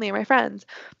 my family or my friends.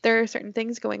 There are certain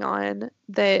things going on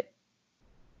that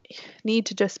need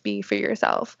to just be for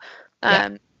yourself.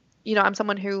 I'm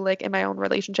someone who, like, in my own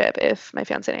relationship, if my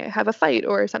fiance and I have a fight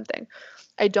or something,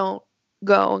 I don't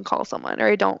go and call someone or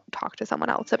I don't talk to someone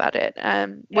else about it.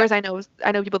 Whereas I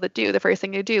know people that do. The first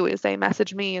thing they do is they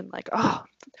message me and like, oh,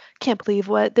 can't believe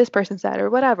what this person said or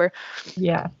whatever.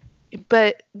 Yeah.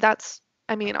 But that's,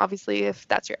 obviously if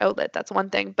that's your outlet, that's one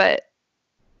thing. But,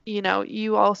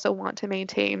 you also want to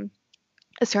maintain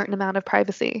a certain amount of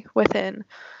privacy within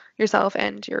yourself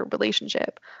and your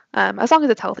relationship, as long as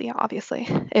it's healthy, obviously.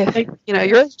 If your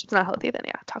relationship's not healthy, then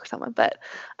talk to someone.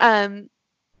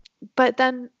 But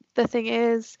then the thing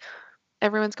is,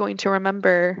 everyone's going to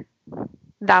remember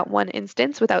that one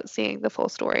instance without seeing the full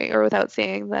story, or without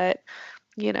seeing that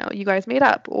you guys made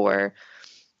up, or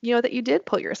that you did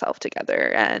pull yourself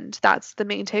together, and that's the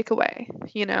main takeaway.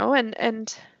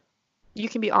 And you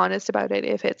can be honest about it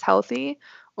if it's healthy,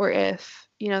 or if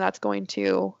that's going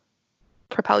to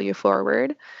propel you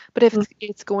forward. But if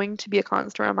it's going to be a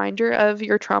constant reminder of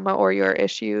your trauma or your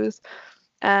issues,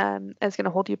 and it's going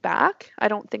to hold you back, I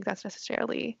don't think that's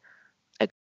necessarily a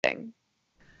good thing.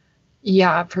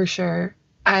 Yeah, for sure.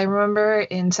 I remember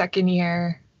in second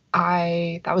year,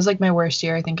 that was like my worst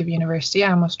year, I think, of university.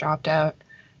 I almost dropped out.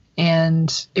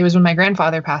 And it was when my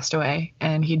grandfather passed away,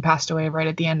 and he'd passed away right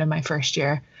at the end of my first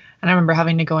year. And I remember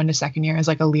having to go into second year as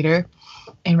like a leader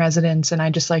in residence, and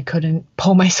I just like couldn't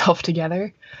pull myself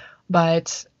together.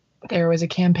 But there was a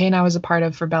campaign I was a part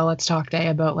of for Bell Let's Talk Day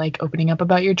about like opening up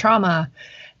about your trauma.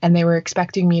 And they were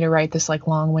expecting me to write this like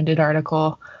long-winded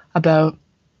article about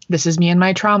this is me and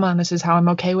my trauma, and this is how I'm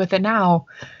okay with it now.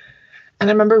 And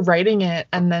I remember writing it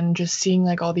and then just seeing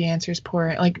like all the answers pour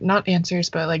in, like not answers,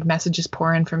 but like messages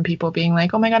pour in from people being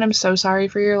like, oh my God, I'm so sorry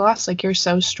for your loss. Like, you're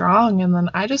so strong. And then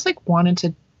I just like wanted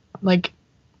to, like,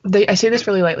 I say this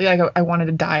really lightly, like I wanted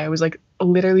to die. I was like,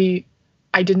 literally,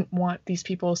 I didn't want these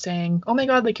people saying, oh my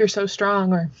God, like, you're so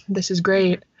strong, or this is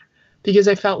great, because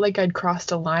I felt like I'd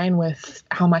crossed a line with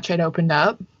how much I'd opened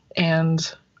up.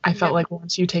 And I felt like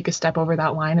once you take a step over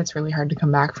that line, it's really hard to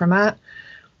come back from that.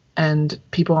 And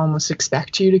people almost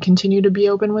expect you to continue to be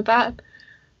open with that.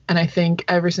 And I think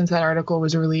ever since that article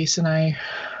was released and I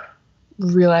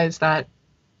realized that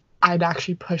I'd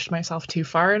actually pushed myself too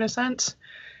far in a sense.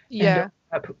 Yeah. And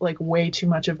up like way too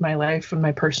much of my life and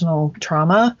my personal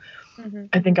trauma.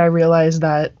 I think I realized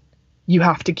that you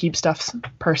have to keep stuff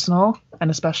personal. And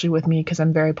especially with me, because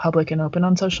I'm very public and open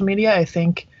on social media, I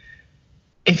think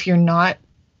if you're not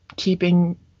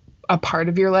keeping a part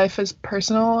of your life as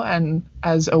personal and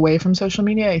as away from social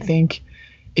media, I think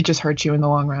it just hurts you in the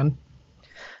long run.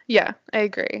 Yeah, I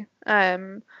agree.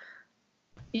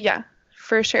 Yeah,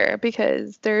 for sure,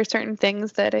 because there are certain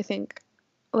things that I think,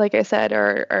 like I said,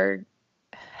 are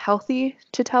healthy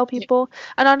to tell people,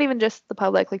 and not even just the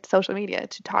public, like social media,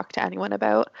 to talk to anyone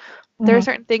about. There are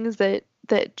certain things that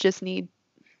just need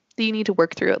that you need to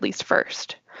work through at least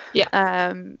first.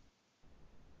 Yeah.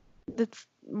 That's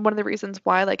one of the reasons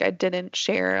why, like, I didn't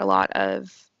share a lot of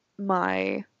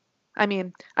my, I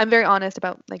mean, I'm very honest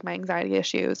about like my anxiety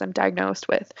issues. I'm diagnosed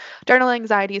with general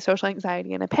anxiety, social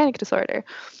anxiety, and a panic disorder,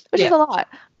 which is a lot.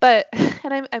 But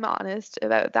and I'm honest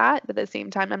about that. But at the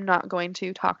same time, I'm not going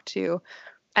to talk to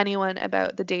anyone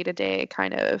about the day-to-day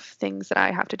kind of things that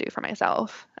I have to do for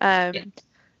myself.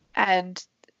 And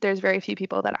there's very few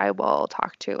people that I will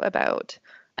talk to about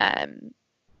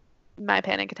my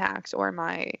panic attacks or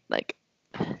my like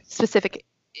specific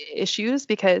issues,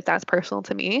 because that's personal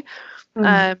to me.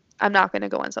 I'm not going to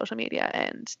go on social media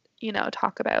and, you know,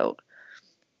 talk about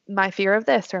my fear of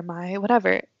this or my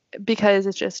whatever, because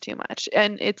it's just too much,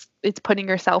 and it's putting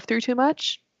yourself through too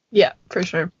much. Yeah, for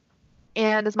sure.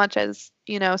 And as much as,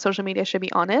 you know, social media should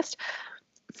be honest,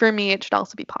 for me it should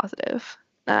also be positive.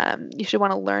 You should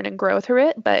want to learn and grow through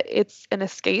it, but it's an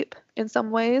escape in some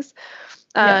ways.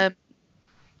 And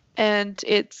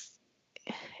it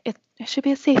should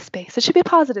be a safe space. It should be a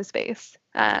positive space.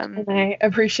 And I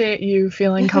appreciate you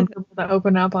feeling comfortable to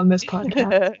open up on this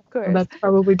podcast. Of course. That's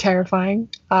probably terrifying.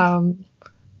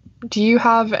 Do you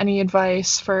have any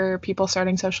advice for people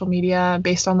starting social media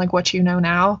based on like what you know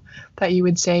now that you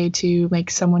would say to like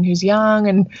someone who's young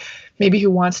and maybe who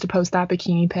wants to post that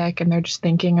bikini pic and they're just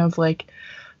thinking of like,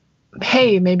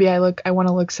 hey, maybe I want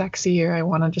to look sexy, or I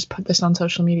want to just put this on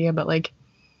social media, but like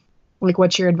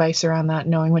what's your advice around that,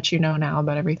 knowing what you know now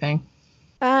about everything?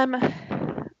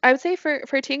 I would say for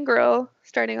a teen girl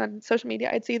starting on social media,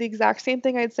 I'd say the exact same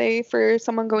thing I'd say for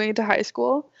someone going into high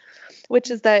school, which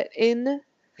is that in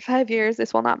 5 years,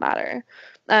 this will not matter.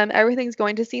 Everything's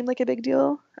going to seem like a big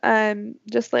deal.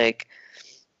 Just like,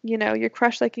 you know, your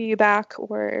crush liking you back,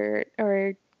 or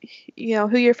you know,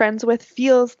 who you're friends with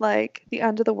feels like the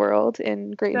end of the world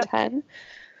in grade 10.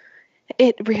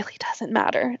 It really doesn't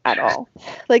matter at all.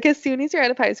 Like, as soon as you're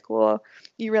out of high school,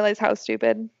 you realize how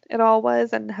stupid it all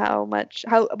was and what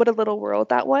a little world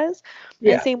that was.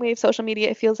 Yeah. And same way of social media,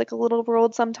 it feels like a little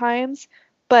world sometimes,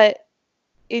 but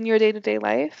in your day-to-day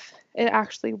life, it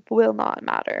actually will not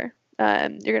matter.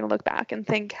 You're going to look back and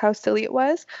think how silly it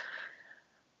was.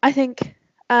 I think,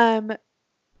 like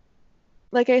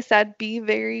I said, be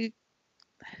very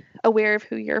aware of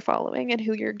who you're following and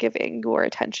who you're giving your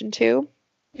attention to.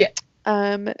 Yeah.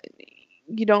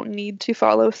 You don't need to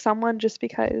follow someone just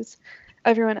because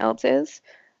everyone else is.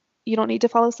 You don't need to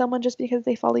follow someone just because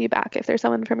they follow you back. If there's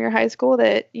someone from your high school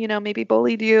that, you know, maybe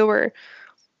bullied you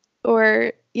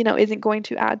or you know, isn't going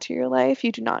to add to your life,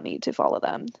 you do not need to follow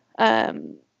them.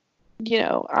 You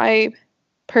know, I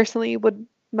personally would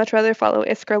much rather follow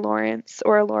Iskra Lawrence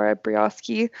or Laura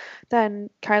Briosky than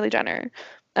Kylie Jenner.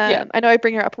 I know I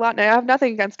bring her up a lot, and I have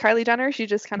nothing against Kylie Jenner. She's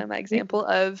just kind of my example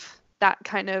of that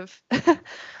kind of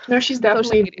no, she's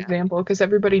definitely an example because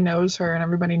everybody knows her and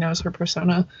everybody knows her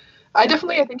persona. I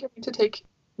think I need to take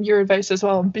your advice as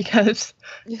well, because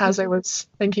as I was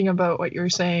thinking about what you were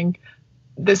saying,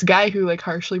 this guy who like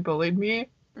harshly bullied me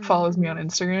follows me on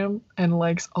Instagram and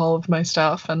likes all of my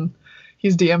stuff, and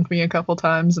he's DM'd me a couple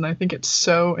times, and I think it's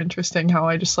so interesting how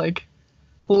I just like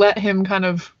let him kind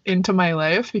of into my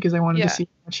life because I wanted to see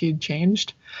how much he had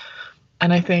changed.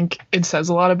 And I think it says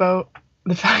a lot about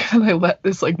the fact that I let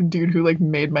this like dude who like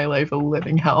made my life a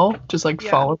living hell just like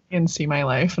follow me and see my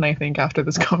life. And I think after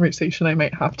this conversation I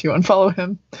might have to unfollow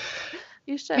him.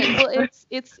 You should. Well,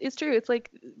 it's true. It's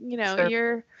like, you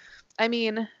know, I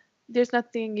mean, there's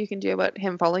nothing you can do about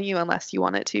him following you unless you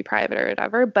want it to be private or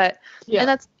whatever. But and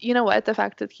that's, you know what, the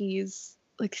fact that he's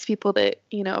like, these people that,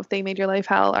 you know, if they made your life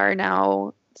hell are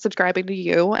now subscribing to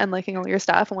you and liking all your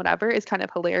stuff and whatever is kind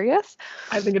of hilarious.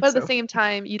 I think it's but at the same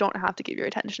time, you don't have to give your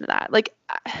attention to that. Like,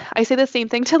 I say the same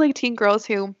thing to like teen girls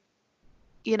who,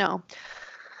 you know,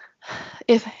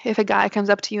 if a guy comes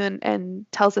up to you and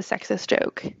tells a sexist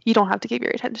joke, you don't have to give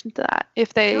your attention to that.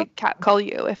 If they catcall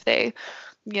you, if they,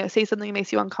 you know, say something that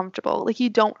makes you uncomfortable, like, you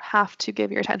don't have to give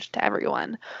your attention to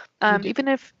everyone. Even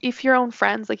if your own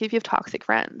friends, like if you have toxic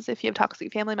friends, if you have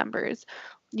toxic family members,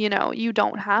 you know, you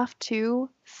don't have to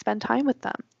spend time with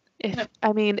them.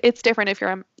 I mean, it's different if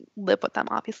you're live with them,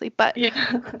 obviously, but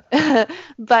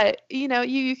but you know,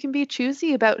 you can be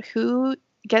choosy about who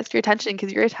gets your attention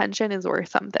because your attention is worth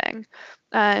something.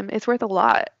 It's worth a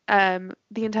lot. The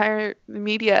entire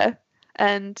media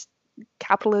and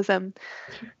capitalism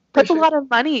puts a lot of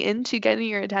money into getting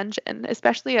your attention,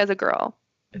 especially as a girl.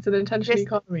 It's an attention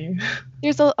economy.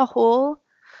 There's a whole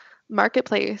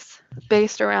marketplace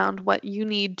based around what you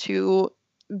need to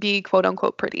be quote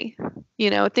unquote pretty.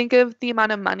 Think of the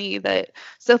amount of money that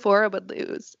Sephora would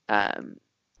lose,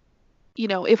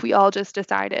 if we all just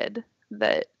decided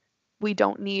that we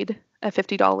don't need a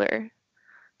 $50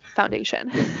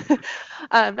 foundation.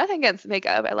 Nothing against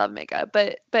makeup. I love makeup,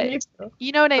 but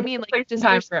you know what I mean? Like just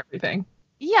time for everything.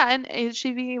 Yeah, and it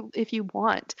should be if you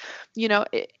want.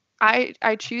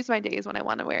 I choose my days when I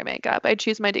want to wear makeup. I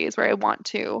choose my days where I want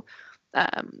to,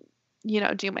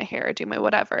 do my hair, do my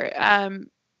whatever. And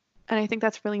I think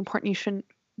that's really important. You shouldn't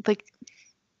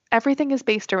everything is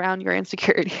based around your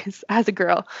insecurities as a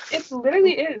girl. It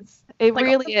literally is. It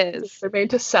really is. They're made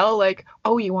to sell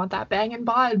oh, you want that bang and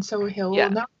bod, so he'll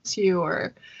notice you,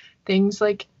 or things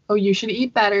like, oh, you should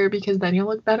eat better because then you'll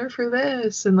look better for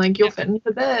this, and you'll fit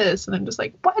into this. And I'm just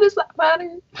like, why does that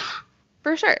matter?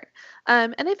 For sure.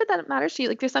 And if that matters to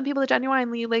you, there's some people that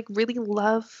genuinely really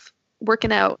love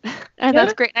working out, and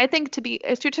that's great. And I think to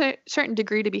a certain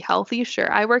degree to be healthy, sure,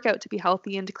 I work out to be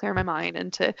healthy and to clear my mind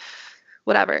and to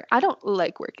whatever. I don't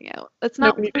like working out. It's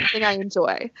not something I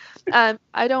enjoy.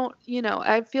 I don't,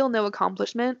 I feel no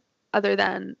accomplishment other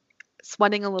than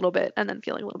sweating a little bit and then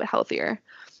feeling a little bit healthier.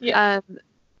 Yeah.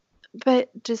 But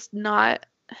just not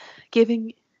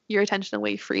giving your attention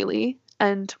away freely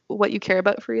and what you care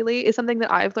about freely is something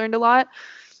that I've learned a lot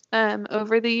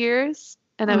over the years.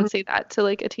 And I would say that to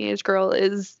a teenage girl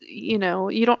is, you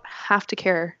don't have to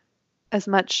care as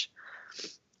much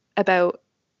about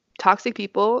toxic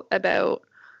people, about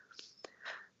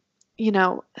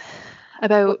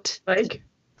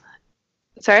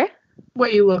sorry?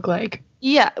 What you look like.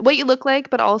 Yeah, what you look like,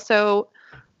 but also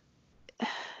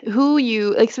who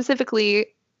you, specifically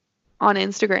on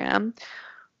Instagram,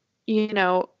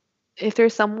 if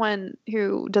there's someone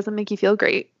who doesn't make you feel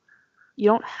great, you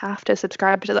don't have to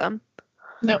subscribe to them.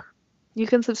 No. You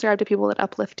can subscribe to people that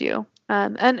uplift you.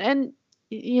 And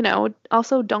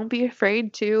also don't be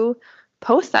afraid to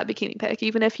post that bikini pic,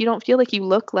 even if you don't feel like you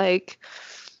look like,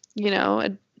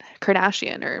 a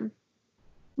Kardashian or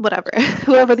whatever,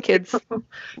 whoever the kids.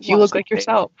 You look like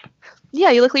yourself. Yeah,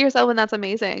 you look like yourself, and that's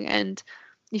amazing. And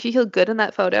if you feel good in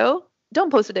that photo, don't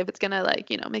post it if it's gonna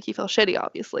make you feel shitty,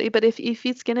 obviously. But if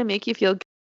it's gonna make you feel good,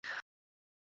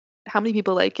 how many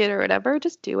people like it or whatever,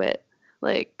 just do it.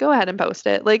 Go ahead and post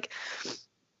it.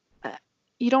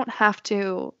 You don't have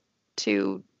to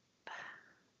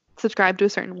subscribe to a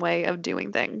certain way of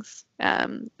doing things,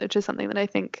 which is something that I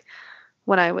think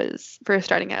when I was first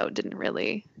starting out didn't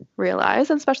really realize,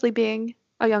 and especially being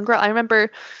a young girl. I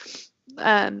remember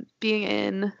being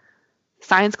in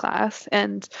science class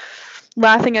and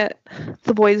laughing at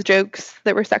the boys' jokes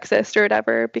that were sexist or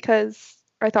whatever because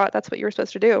I thought that's what you were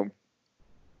supposed to do.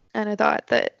 And I thought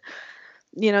that,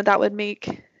 that would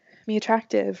make me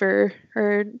attractive or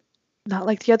not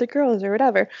like the other girls or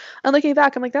whatever. And looking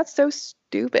back, I'm like, that's so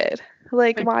stupid.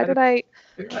 Why did I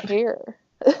care?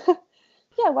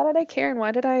 Yeah, why did I care? And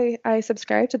why did I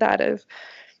subscribe to that of,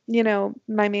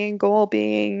 my main goal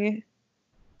being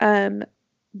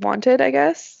wanted, I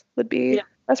guess, would be. Yeah.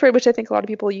 That's right, which I think a lot of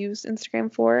people use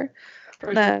Instagram for,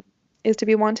 is to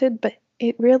be wanted. But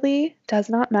it really does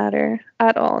not matter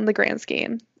at all in the grand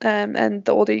scheme. And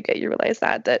the older you get, you realize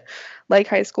that like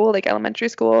high school, like elementary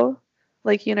school,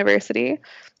 like university,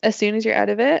 as soon as you're out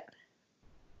of it,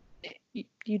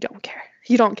 you don't care.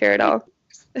 You don't care at all.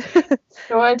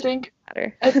 So I think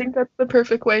that's the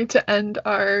perfect way to end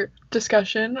our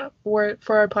discussion for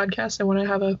our podcast. I want to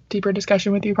have a deeper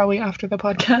discussion with you probably after the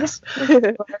podcast.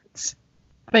 But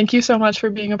thank you so much for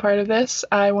being a part of this.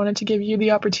 I wanted to give you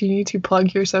the opportunity to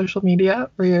plug your social media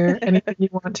or anything you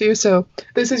want to. So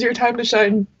this is your time to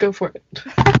shine. Go for it.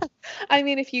 I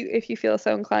mean, if you feel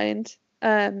so inclined,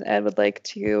 and would like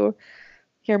to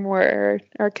hear more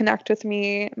or connect with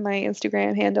me, my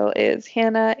Instagram handle is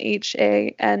Hannah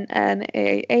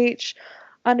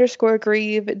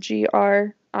HANNAH_Grieve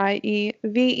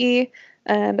GRIEVE,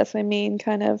 and that's my main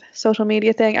kind of social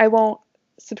media thing. I won't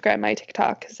subscribe my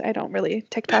TikTok because I don't really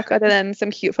TikTok other than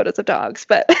some cute photos of dogs.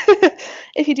 But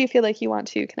if you do feel like you want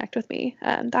to connect with me,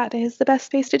 that is the best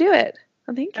space to do it.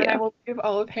 And thank you. And I will leave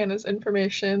all of Hannah's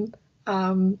information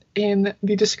in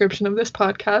the description of this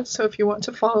podcast. So if you want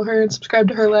to follow her and subscribe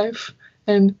to her life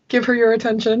and give her your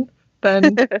attention,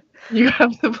 then you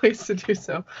have the place to do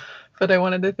so. But I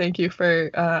wanted to thank you for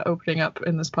opening up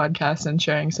in this podcast and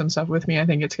sharing some stuff with me. I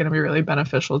think it's going to be really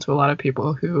beneficial to a lot of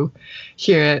people who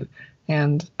hear it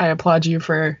and I applaud you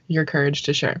for your courage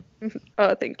to share.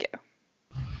 Oh, thank you.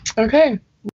 Okay.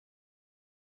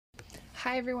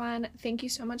 Hi, everyone. Thank you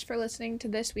so much for listening to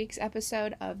this week's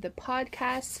episode of the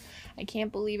podcast. I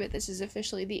can't believe it. This is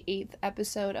officially the 8th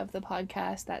episode of the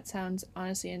podcast. That sounds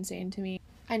honestly insane to me.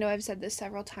 I know I've said this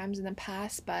several times in the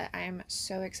past, but I am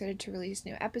so excited to release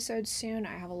new episodes soon.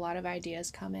 I have a lot of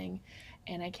ideas coming,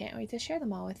 and I can't wait to share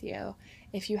them all with you.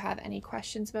 If you have any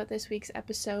questions about this week's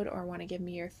episode or want to give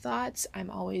me your thoughts, I'm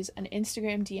always an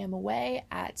Instagram DM away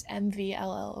at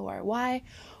MVLLORY,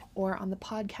 or on the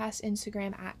podcast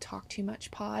Instagram at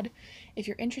TalkTooMuchPod. If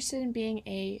you're interested in being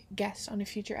a guest on a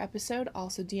future episode,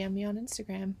 also DM me on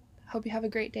Instagram. Hope you have a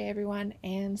great day, everyone,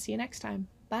 and see you next time.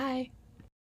 Bye!